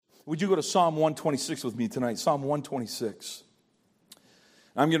Would you go to Psalm 126 with me tonight? Psalm 126.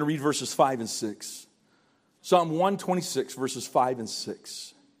 I'm going to read verses 5 and 6. Psalm 126, verses 5 and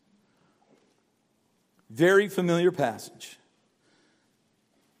 6. Very familiar passage.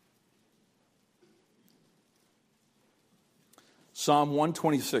 Psalm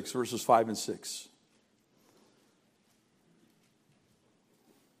 126, verses 5 and 6.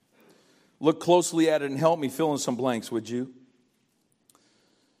 Look closely at it and help me fill in some blanks, would you?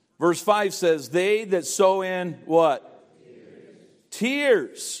 Verse 5 says, they that sow in what?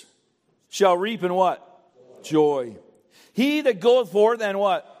 Tears shall reap in what? Joy. He that goeth forth and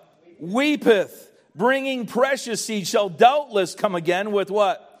what? Weepeth, bringing precious seed, shall doubtless come again with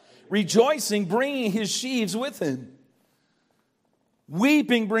what? Rejoicing, bringing his sheaves with him.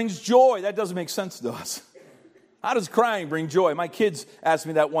 Weeping brings joy. That doesn't make sense to us. How does crying bring joy? My kids asked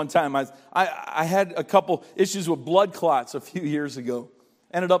me that one time. I had a couple issues with blood clots a few years ago.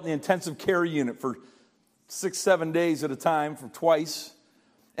 Ended up in the intensive care unit for 6-7 days at a time, for twice.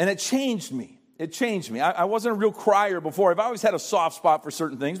 And it changed me. It changed me. I wasn't a real crier before. I've always had a soft spot for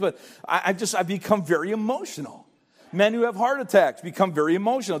certain things, but I've become very emotional. Men who have heart attacks become very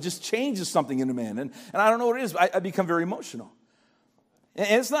emotional. It just changes something in a man. And I don't know what it is, but I become very emotional. And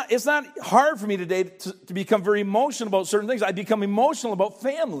it's not hard for me today to become very emotional about certain things. I become emotional about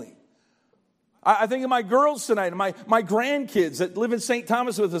family. I think of my girls tonight and my grandkids that live in St.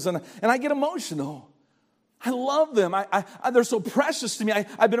 Thomas with us, and I get emotional. I love them. They're so precious to me.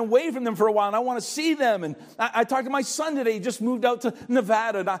 I've been away from them for a while, and I want to see them. And I talked to my son today. He just moved out to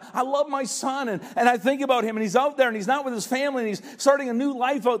Nevada. And I love my son, and I think about him, and he's out there, and he's not with his family, and he's starting a new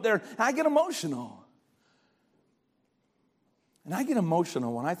life out there. And I get emotional. And I get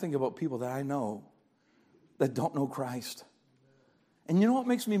emotional when I think about people that I know that don't know Christ. And you know what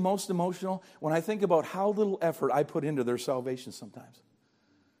makes me most emotional? When I think about how little effort I put into their salvation sometimes.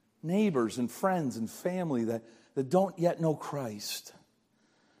 Neighbors and friends and family that don't yet know Christ.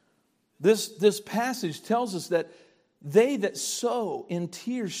 This passage tells us that they that sow in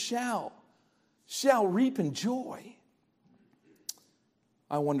tears shall reap in joy.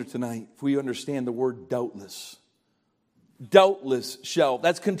 I wonder tonight if we understand the word doubtless. Doubtless shall.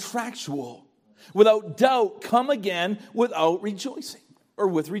 That's contractual. Without doubt, come again without rejoicing or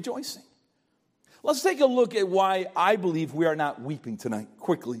with rejoicing. Let's take a look at why I believe we are not weeping tonight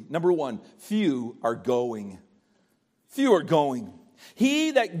quickly. Number one, few are going. Few are going.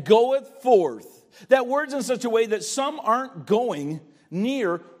 He that goeth forth. That word's in such a way that some aren't going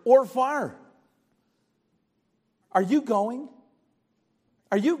near or far. Are you going?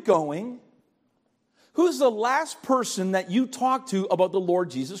 Are you going? Who's the last person that you talked to about the Lord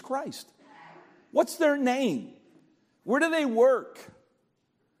Jesus Christ? What's their name? Where do they work?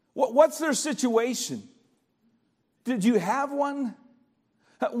 What's their situation? Did you have one?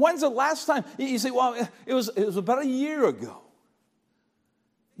 When's the last time? You say, well, it was about a year ago.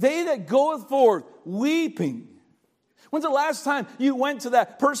 They that goeth forth weeping. When's the last time you went to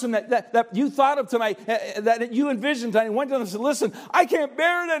that person that you thought of tonight, that you envisioned tonight, and went to them and said, listen, I can't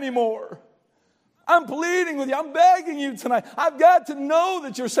bear it anymore. I'm pleading with you. I'm begging you tonight. I've got to know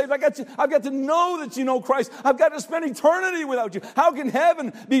that you're saved. I've got to know that you know Christ. I've got to spend eternity without you. How can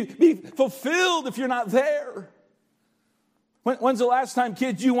heaven be fulfilled if you're not there? When's the last time,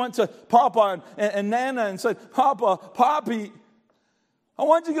 kids, you went to Papa and Nana and said, Papa, Poppy, I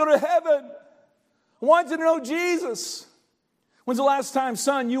want you to go to heaven. I want you to know Jesus. When's the last time,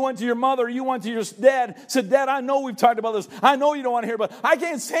 son, you went to your mother, you went to your dad, said, Dad, I know we've talked about this. I know you don't want to hear about it. I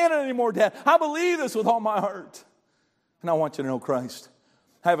can't stand it anymore, Dad. I believe this with all my heart. And I want you to know Christ.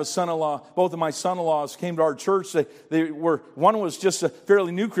 I have a son-in-law. Both of my son-in-laws came to our church. One was just a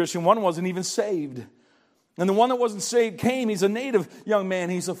fairly new Christian. One wasn't even saved. And the one that wasn't saved came. He's a native young man.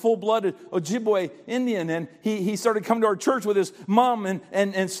 He's a full-blooded Ojibwe Indian. And he started coming to our church with his mom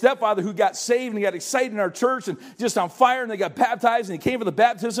and stepfather who got saved and he got excited in our church and just on fire. And they got baptized and he came for the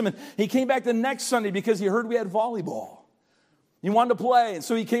baptism. And he came back the next Sunday because he heard we had volleyball. He wanted to play. And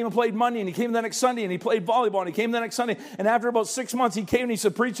so he came and played Monday. And he came the next Sunday and he played volleyball. And he came the next Sunday. And after about 6 months, he came and he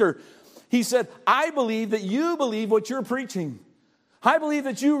said, Preacher, he said, I believe that you believe what you're preaching. I believe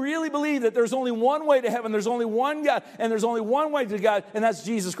that you really believe that there's only one way to heaven, there's only one God, and there's only one way to God, and that's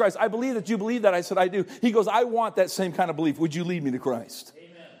Jesus Christ. I believe that you believe that. I said, I do. He goes, I want that same kind of belief. Would you lead me to Christ?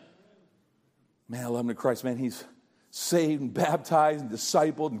 Amen. Man, I love him to Christ. Man, he's saved and baptized and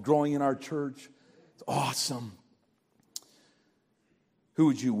discipled and growing in our church. It's awesome. Who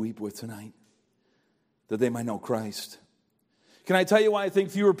would you weep with tonight that they might know Christ? Can I tell you why I think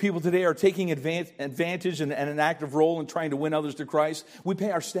fewer people today are taking advantage and an active role in trying to win others to Christ? We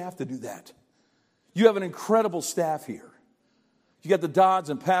pay our staff to do that. You have an incredible staff here. You got the Dodds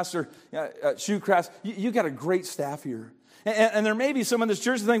and Pastor Shoecraft. You got a great staff here. And there may be some in this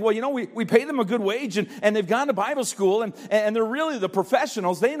church that think, well, you know, we pay them a good wage, and they've gone to Bible school, and they're really the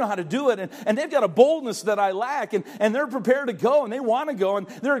professionals. They know how to do it, and they've got a boldness that I lack, and they're prepared to go, and they want to go, and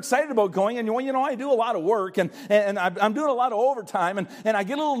they're excited about going. And, you know, I do a lot of work, and I'm doing a lot of overtime, and I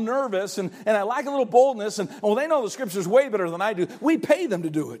get a little nervous, and I lack a little boldness, and, well, they know the Scriptures way better than I do. We pay them to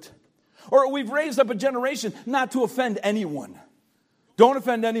do it. Or we've raised up a generation not to offend anyone. Don't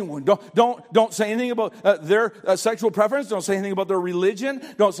offend anyone. Don't say anything about their sexual preference. Don't say anything about their religion.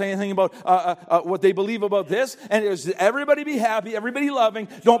 Don't say anything about what they believe about this. And everybody be happy, everybody loving.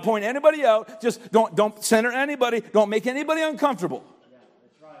 Don't point anybody out. Just don't center anybody. Don't make anybody uncomfortable. Yeah,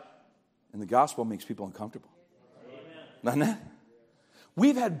 that's right. And the gospel makes people uncomfortable. Amen. Not that?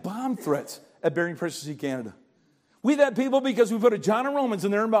 We've had bomb threats at Bearing Precious Seed Canada. We've had people, because we put a John and Romans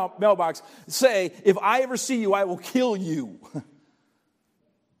in their mailbox, say, if I ever see you, I will kill you.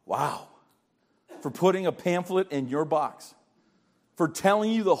 Wow. For putting a pamphlet in your box. For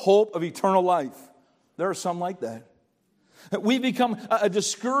telling you the hope of eternal life. There are some like that. We become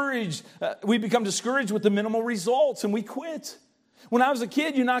discouraged. We become discouraged with the minimal results, and we quit. When I was a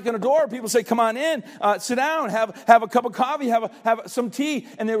kid, you knock on a door, people say, come on in, sit down, have a cup of coffee, have some tea.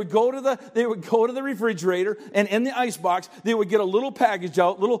 And they would go to the refrigerator, and in the ice box, they would get a little package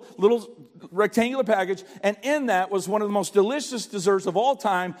out, little rectangular package, and in that was one of the most delicious desserts of all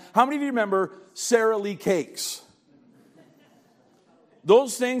time. How many of you remember Sara Lee cakes?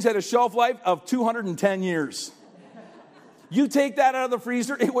 Those things had a shelf life of 210 years. You take that out of the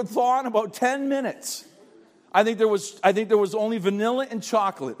freezer, it would thaw in about 10 minutes. I think there was only vanilla and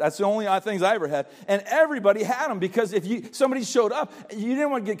chocolate. That's the only things I ever had. And everybody had them, because if somebody showed up, you didn't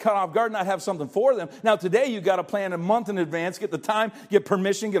want to get caught off guard and not have something for them. Now today you got to plan a month in advance, get the time, get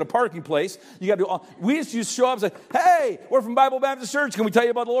permission, get a parking place. You got to do all. We used to show up and say, "Hey, we're from Bible Baptist Church. Can we tell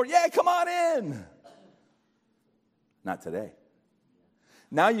you about the Lord?" "Yeah, come on in." Not today.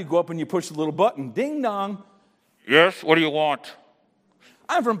 Now you go up and you push the little button. Ding dong. "Yes, what do you want?"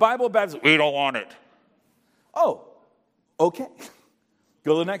 "I'm from Bible Baptist." "We don't want it." "Oh, okay."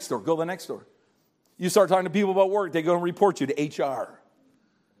 Go to the next door. Go to the next door. You start talking to people about work, they're going to report you to HR.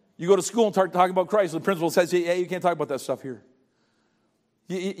 You go to school and start talking about Christ, the principal says, "Yeah, you can't talk about that stuff here."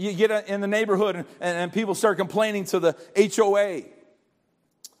 You get in the neighborhood and people start complaining to the HOA.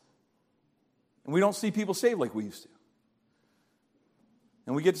 And we don't see people saved like we used to.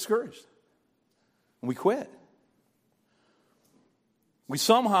 And we get discouraged. And we quit. We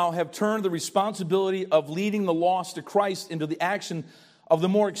somehow have turned the responsibility of leading the lost to Christ into the action of the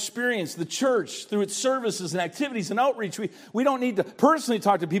more experienced, the church, through its services and activities and outreach. We don't need to personally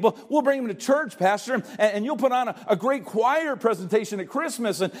talk to people. We'll bring them to church, Pastor, and you'll put on a great choir presentation at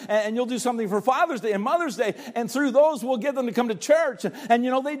Christmas, and you'll do something for Father's Day and Mother's Day, and through those we'll get them to come to church. And you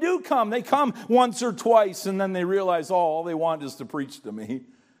know, they do come. They come once or twice, and then they realize, all they want is to preach to me.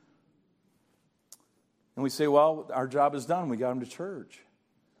 And we say, well, our job is done. We got them to church.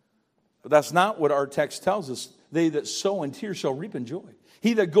 But that's not what our text tells us. They that sow in tears shall reap in joy.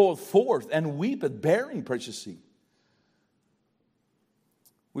 He that goeth forth and weepeth, bearing precious seed.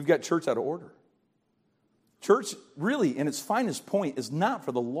 We've got church out of order. Church, really, in its finest point, is not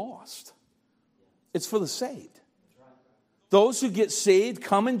for the lost. It's for the saved. Those who get saved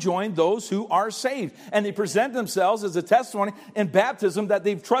come and join those who are saved. And they present themselves as a testimony in baptism that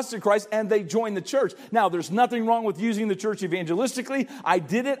they've trusted Christ and they join the church. Now, there's nothing wrong with using the church evangelistically. I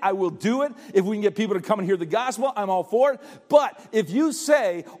did it. I will do it. If we can get people to come and hear the gospel, I'm all for it. But if you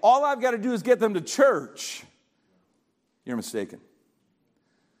say, all I've got to do is get them to church, you're mistaken.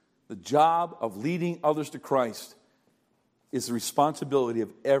 The job of leading others to Christ is the responsibility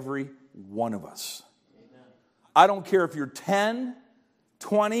of every one of us. I don't care if you're 10,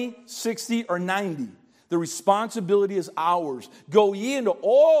 20, 60, or 90. The responsibility is ours. Go ye into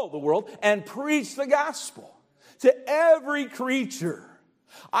all the world and preach the gospel to every creature.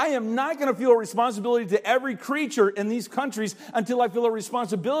 I am not going to feel a responsibility to every creature in these countries until I feel a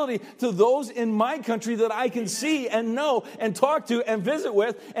responsibility to those in my country that I can see and know and talk to and visit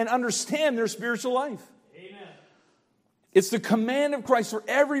with and understand their spiritual life. It's the command of Christ for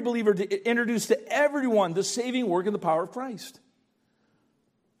every believer to introduce to everyone the saving work and the power of Christ.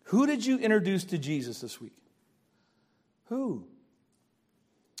 Who did you introduce to Jesus this week? Who?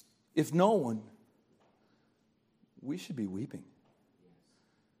 If no one, we should be weeping.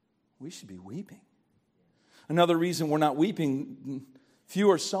 We should be weeping. Another reason we're not weeping, few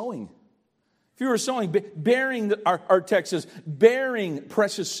are sowing. Few are sowing, bearing, our text says, bearing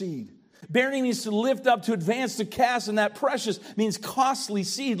precious seed. Bearing means to lift up, to advance, to cast, and that precious means costly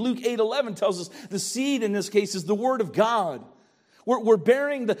seed. Luke 8:11 tells us the seed in this case is the word of God. We're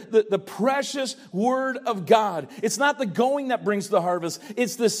bearing the precious word of God. It's not the going that brings the harvest.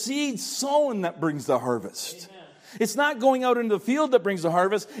 It's the seed sown that brings the harvest. Amen. It's not going out into the field that brings the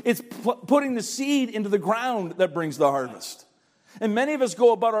harvest. It's putting the seed into the ground that brings the harvest. And many of us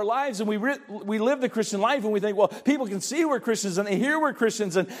go about our lives and we live the Christian life and we think, well, people can see we're Christians and they hear we're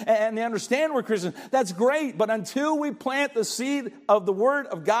Christians and they understand we're Christians. That's great. But until we plant the seed of the word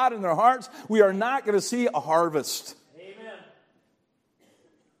of God in their hearts, we are not going to see a harvest. Amen.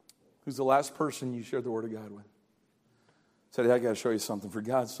 Who's the last person you shared the word of God with? Said, hey, I got to show you something. For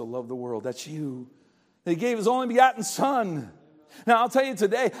God so loved the world. That's you. He gave his only begotten son. Now, I'll tell you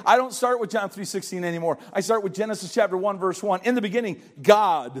today, I don't start with John 3:16 anymore. I start with Genesis chapter 1, verse 1. In the beginning,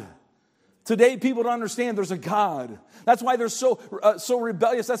 God. Today, people don't understand there's a God. That's why they're so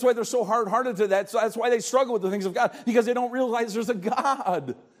rebellious. That's why they're so hard-hearted to that. So that's why they struggle with the things of God, because they don't realize there's a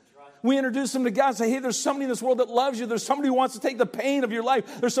God. We introduce them to God and say, hey, there's somebody in this world that loves you. There's somebody who wants to take the pain of your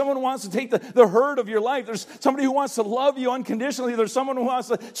life. There's someone who wants to take the hurt of your life. There's somebody who wants to love you unconditionally. There's someone who wants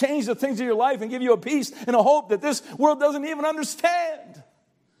to change the things of your life and give you a peace and a hope that this world doesn't even understand.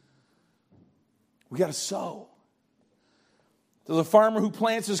 We got to sow. Does a farmer who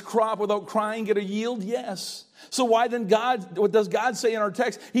plants his crop without crying get a yield? Yes. So why then what does God say in our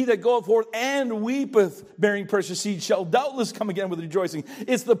text? He that goeth forth and weepeth, bearing precious seed, shall doubtless come again with rejoicing.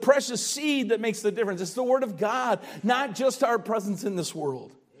 It's the precious seed that makes the difference. It's the word of God, not just our presence in this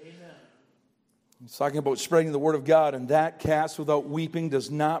world. Amen. He's talking about spreading the word of God, and that cast without weeping does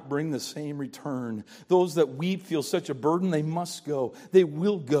not bring the same return. Those that weep feel such a burden, they must go. They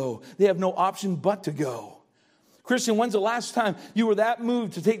will go. They have no option but to go. Christian, when's the last time you were that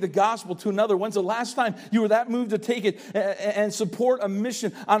moved to take the gospel to another? When's the last time you were that moved to take it and support a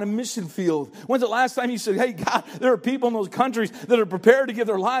mission on a mission field? When's the last time you said, hey, God, there are people in those countries that are prepared to give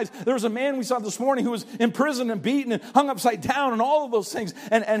their lives. There was a man we saw this morning who was imprisoned and beaten and hung upside down and all of those things.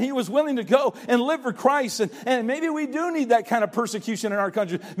 And he was willing to go and live for Christ. And maybe we do need that kind of persecution in our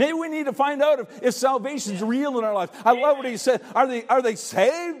country. Maybe we need to find out if salvation is real in our lives. I love what he said. Are they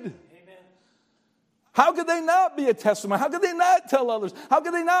saved? How could they not be a testimony? How could they not tell others? How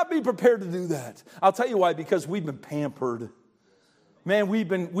could they not be prepared to do that? I'll tell you why, because we've been pampered. Man, we've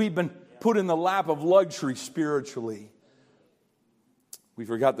been put in the lap of luxury spiritually. We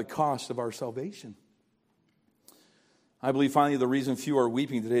forgot the cost of our salvation. I believe finally the reason few are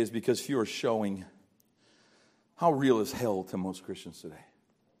weeping today is because few are showing. How real is hell to most Christians today?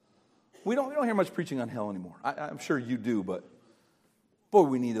 We don't hear much preaching on hell anymore. I'm sure you do, but boy,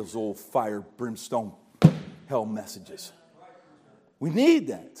 we need those old fire, brimstone, hell messages. We need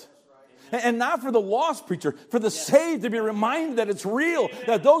that. And not for the lost preacher, for the saved to be reminded that it's real,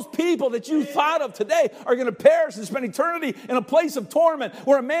 that those people that you thought of today are going to perish and spend eternity in a place of torment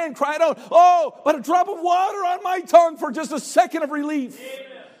where a man cried out, oh, but a drop of water on my tongue for just a second of relief.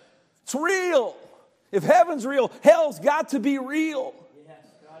 It's real. If heaven's real, hell's got to be real.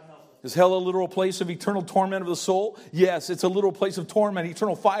 Is hell a literal place of eternal torment of the soul? Yes, it's a literal place of torment,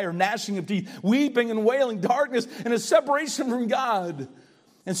 eternal fire, gnashing of teeth, weeping and wailing, darkness, and a separation from God.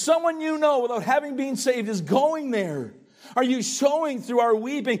 And someone you know, without having been saved, is going there. Are you showing through our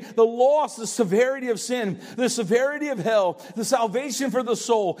weeping the loss, the severity of sin, the severity of hell, the salvation for the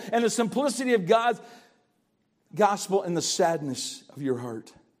soul, and the simplicity of God's gospel and the sadness of your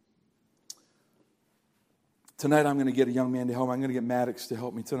heart? Tonight I'm going to get a young man to help me. I'm going to get Maddox to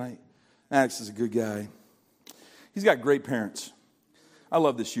help me tonight. Maddox is a good guy. He's got great parents. I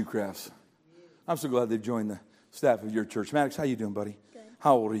love the Shoecrafts. I'm so glad they've joined the staff of your church. Maddox, how you doing, buddy? Good.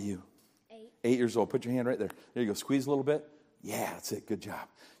 How old are you? 8. 8 years old. Put your hand right there. There you go. Squeeze a little bit. Yeah, that's it. Good job.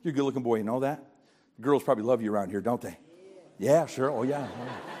 You're a good-looking boy. You know that? The girls probably love you around here, don't they? Yeah, sure. Oh, yeah.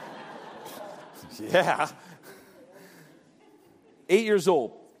 Yeah. 8 years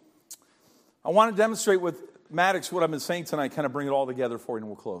old. I want to demonstrate with Maddox what I've been saying tonight, kind of bring it all together for you, and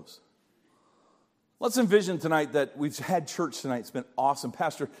we'll close. Let's envision tonight that we've had church tonight. It's been awesome.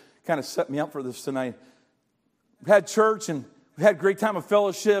 Pastor kind of set me up for this tonight. We've had church, and we've had a great time of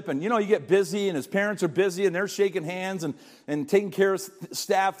fellowship, and you get busy, and his parents are busy, and they're shaking hands and taking care of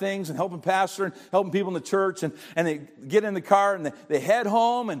staff things and helping pastor and helping people in the church, and they get in the car, and they head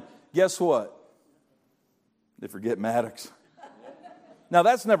home, and guess what? They forget Maddox. Now,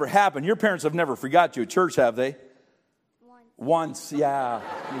 that's never happened. Your parents have never forgot you at church, have they? Once, yeah.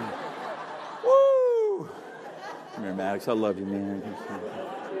 Woo! Come here, Maddox. I love you, man.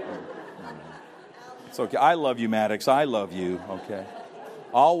 It's okay. I love you, Maddox. I love you, okay?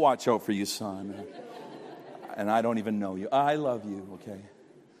 I'll watch out for you, son. And I don't even know you. I love you, okay?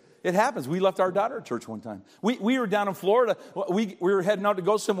 It happens. We left our daughter at church one time. We were down in Florida. We were heading out to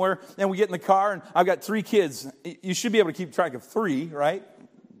go somewhere, and we get in the car, and I've got 3 kids. You should be able to keep track of 3, right?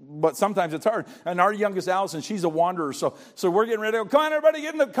 But sometimes it's hard. And our youngest, Allison, she's a wanderer. So we're getting ready to go. Come on, everybody,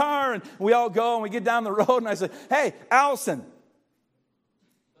 get in the car. And we all go, and we get down the road, and I say, hey, Allison.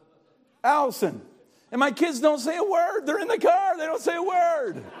 And my kids don't say a word. They're in the car. They don't say a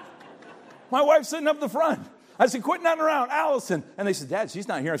word. My wife's sitting up the front. I said, quit nodding around, Allison. And they said, Dad, she's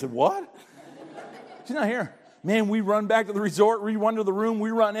not here. I said, what? She's not here. Man, we run back to the resort. We run to the room. We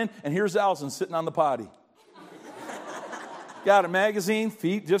run in. And here's Allison sitting on the potty. Got a magazine,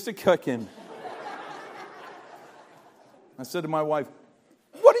 feet just a cooking. I said to my wife,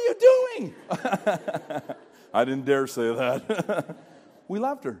 what are you doing? I didn't dare say that. We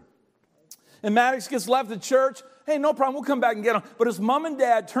left her. And Maddox gets left at church. Hey, no problem, we'll come back and get him. But as mom and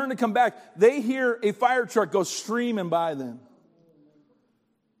dad turn to come back, they hear a fire truck go streaming by them.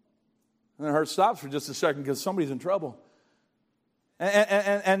 And their heart stops for just a second because somebody's in trouble.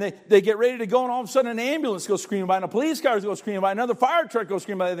 And they get ready to go, and all of a sudden an ambulance goes screaming by, and a police car goes screaming by, another fire truck goes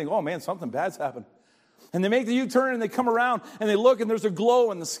screaming by. They think, oh man, something bad's happened. And they make the U-turn, and they come around, and they look, and there's a glow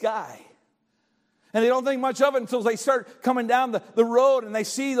in the sky. And they don't think much of it until they start coming down the road, and they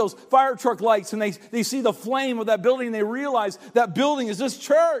see those fire truck lights, and they see the flame of that building, and they realize that building is this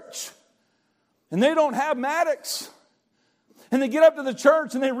church. And they don't have Maddox. And they get up to the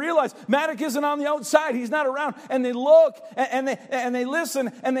church and they realize Maddox isn't on the outside. He's not around. And they look and they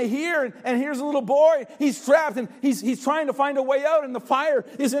listen and they hear. And here's a little boy. He's trapped and he's trying to find a way out. And the fire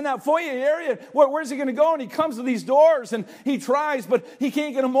is in that foyer area. Where's he going to go? And he comes to these doors and he tries, but he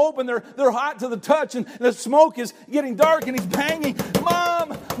can't get them open. They're hot to the touch and the smoke is getting dark and he's banging.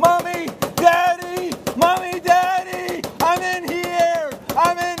 Mom, Mommy, Daddy, Mommy, Daddy, I'm in here.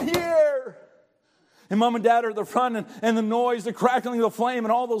 I'm in here. And mom and dad are at the front, and the noise, the crackling of the flame,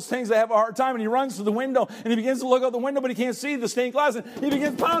 and all those things, they have a hard time. And he runs to the window, and he begins to look out the window, but he can't see the stained glass. And he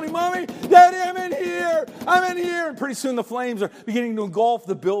begins pounding, Mommy, Daddy, I'm in here. I'm in here. And pretty soon the flames are beginning to engulf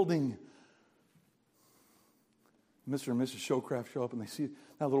the building. Mr. and Mrs. Showcraft show up, and they see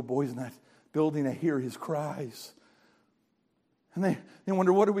that little boy's in that building. They hear his cries. And they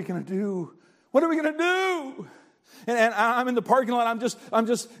wonder, what are we going to do? What are we going to do? And I'm in the parking lot. I'm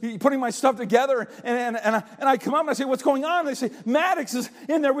just putting my stuff together. And I come up and I say, what's going on? And they say, Maddox is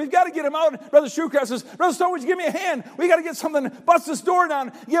in there. We've got to get him out. Brother Shewcraft says, Brother Stowe, would you give me a hand? We got to get something, bust this door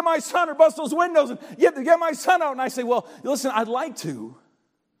down, get my son, or bust those windows and get my son out. And I say, well, listen, I'd like to,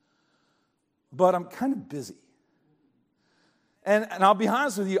 but I'm kind of busy. And I'll be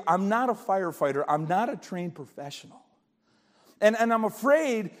honest with you, I'm not a firefighter. I'm not a trained professional. And I'm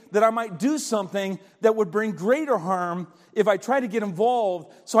afraid that I might do something that would bring greater harm if I try to get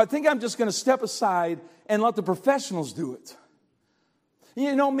involved. So I think I'm just going to step aside and let the professionals do it.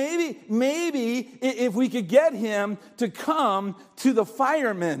 You know, maybe if we could get him to come to the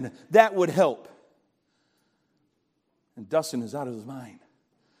firemen, that would help. And Dustin is out of his mind.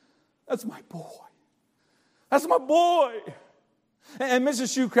 That's my boy. That's my boy. And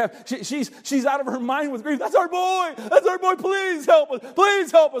Mrs. Shewcraft, she's out of her mind with grief. That's our boy. That's our boy. Please help us.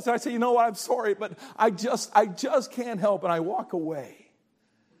 Please help us. And I say, you know what? I'm sorry, but I just can't help. And I walk away.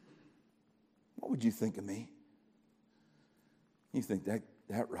 What would you think of me? You think that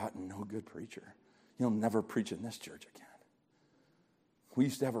rotten, no good preacher, he'll never preach in this church again. We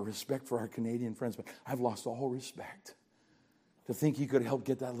used to have a respect for our Canadian friends, but I've lost all respect to think he could help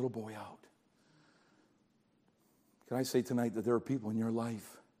get that little boy out. Can I say tonight that there are people in your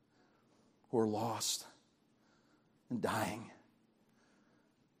life who are lost and dying,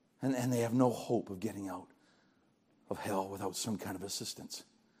 and they have no hope of getting out of hell without some kind of assistance.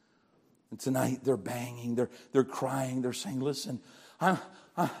 And tonight they're banging, they're crying, they're saying, listen, I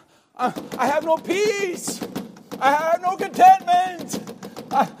have no peace. I have no contentment.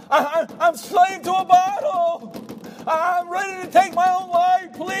 I'm slave to a bottle. I'm ready to take my own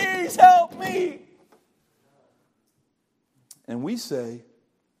life. Please help me. And we say,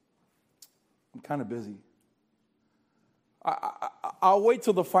 I'm kind of busy. I'll wait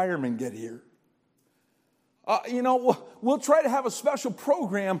till the firemen get here. We'll try to have a special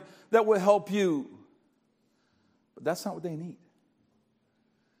program that will help you. But that's not what they need.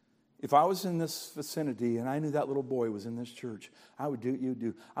 If I was in this vicinity and I knew that little boy was in this church, I would do what you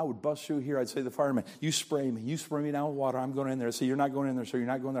do. I would bust through here. I'd say to the fireman, you spray me. You spray me down with water. I'm going in there. I say, you're not going in there, so you're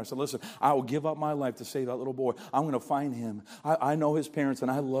not going there. I said, listen, I will give up my life to save that little boy. I'm going to find him. I know his parents,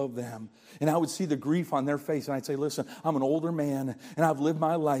 and I love them. And I would see the grief on their face, and I'd say, listen, I'm an older man, and I've lived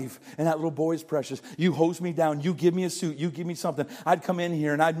my life, and that little boy is precious. You hose me down. You give me a suit. You give me something. I'd come in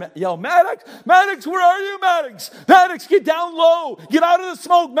here, and I'd yell, Maddox, Maddox, where are you, Maddox? Maddox, get down low. Get out of the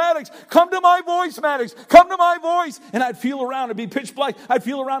smoke, Maddox. Come to my voice, Maddox. Come to my voice. And I'd feel around. It'd be pitch black. I'd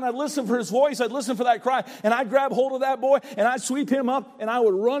feel around. I'd listen for his voice. I'd listen for that cry. And I'd grab hold of that boy, and I'd sweep him up, and I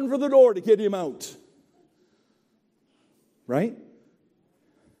would run for the door to get him out. Right?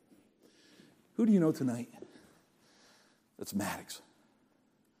 Who do you know tonight that's Maddox?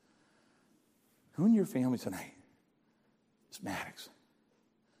 Who in your family tonight is Maddox?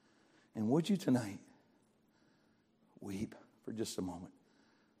 And would you tonight weep for just a moment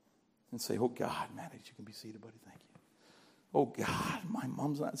and say, oh God, Maddox, you can be seated, buddy, thank you. Oh God, my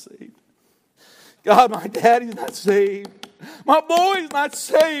mom's not saved. God, my daddy's not saved. My boy's not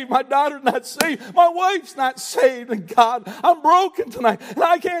saved. My daughter's not saved. My wife's not saved. And God, I'm broken tonight. And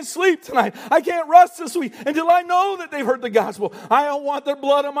I can't sleep tonight. I can't rest this week until I know that they've heard the gospel. I don't want their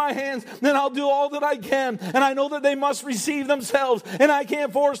blood on my hands. Then I'll do all that I can. And I know that they must receive themselves. And I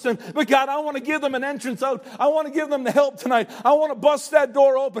can't force them. But God, I want to give them an entrance out. I want to give them the help tonight. I want to bust that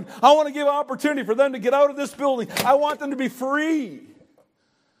door open. I want to give an opportunity for them to get out of this building. I want them to be free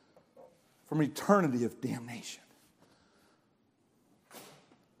from eternity of damnation.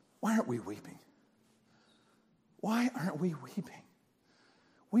 Why aren't we weeping? Why aren't we weeping?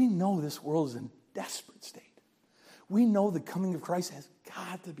 We know this world is in desperate state. We know the coming of Christ has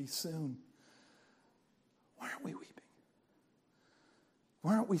got to be soon. Why aren't we weeping?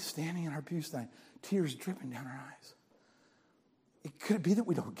 Why aren't we standing in our pews tonight, tears dripping down our eyes? Could it be that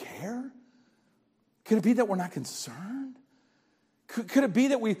we don't care? Could it be that we're not concerned? Could it be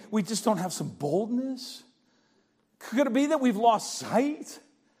that we just don't have some boldness? Could it be that we've lost sight?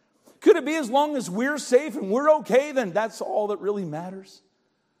 Could it be as long as we're safe and we're okay, then that's all that really matters?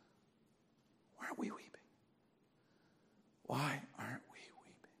 Why aren't we weeping? Why aren't